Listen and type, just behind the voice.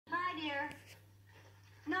dear.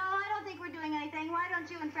 No, I don't think we're doing anything. Why don't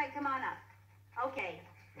you and Fred come on up? Okay.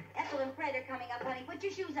 Ethel and Fred are coming up, honey. Put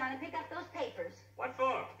your shoes on and pick up those papers. What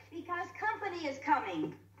for? Because company is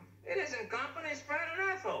coming. It isn't company, it's Fred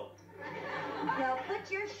and Ethel. Well, put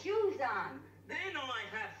your shoes on. They know I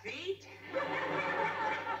have feet.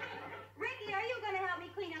 Ricky, are you going to help me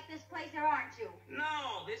clean up this place, or aren't you?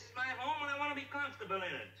 No, this is my home and I want to be comfortable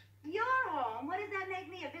in it. Your home? What does that make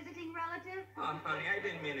me, a visiting relative? Oh, honey, I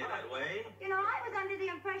didn't mean it that way. You know, I was under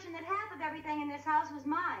the impression that half of everything in this house was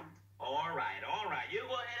mine. All right, all right. You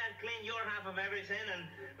go ahead and clean your half of everything and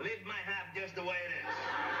leave my half just the way it is.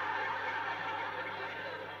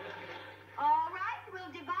 All right,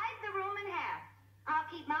 we'll divide the room in half. I'll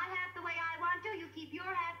keep my half the way I want to. You keep your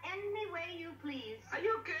half any way you please. Are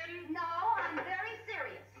you kidding? No, I'm very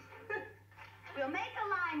serious. We'll make a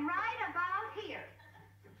line right about here.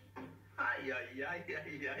 Ay, ay, ay,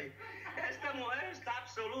 ay, ay. Esta mujer está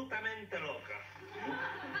absolutamente loca.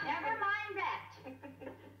 Never mind that.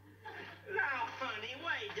 Now, honey,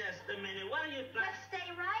 wait just a minute. What are you trying... Just stay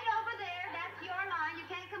right over there. That's your line. You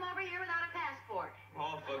can't come over here without a passport.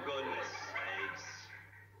 Oh, for goodness sakes.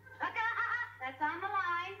 Look, that's on the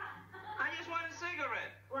line. I just want a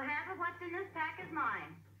cigarette. Well, half of what's in this pack is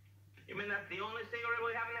mine. You mean that's the only cigarette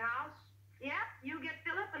we have in the house? Yep, you get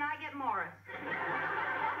Philip and I get Morris.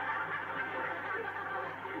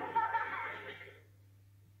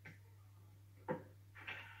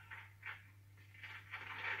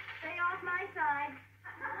 Stay off my side.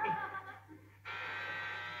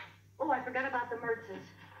 Oh, I forgot about the Mertzes.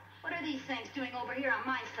 What are these things doing over here on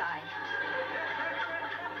my side?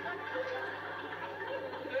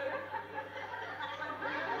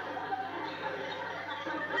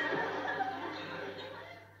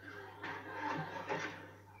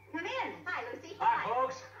 Come in. Hi, Lucy. Hi,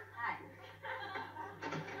 folks. Hi.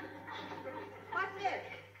 What's this?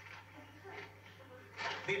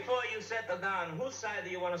 Before you settle down, whose side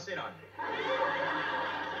do you want to sit on?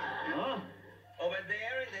 Huh? Over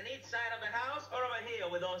there in the neat side of the house, or over here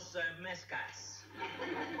with those mezcas?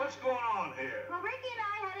 What's going on here? Well, Ricky and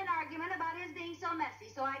I had an argument about his being so messy,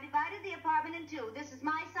 so I divided the apartment in two. This is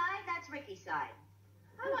my side, that's Ricky's side.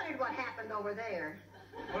 I wondered what happened over there.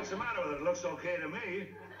 What's the matter with it? It looks okay to me.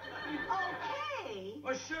 Okay.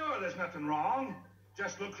 Well, sure, there's nothing wrong.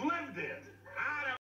 Just looks lived in.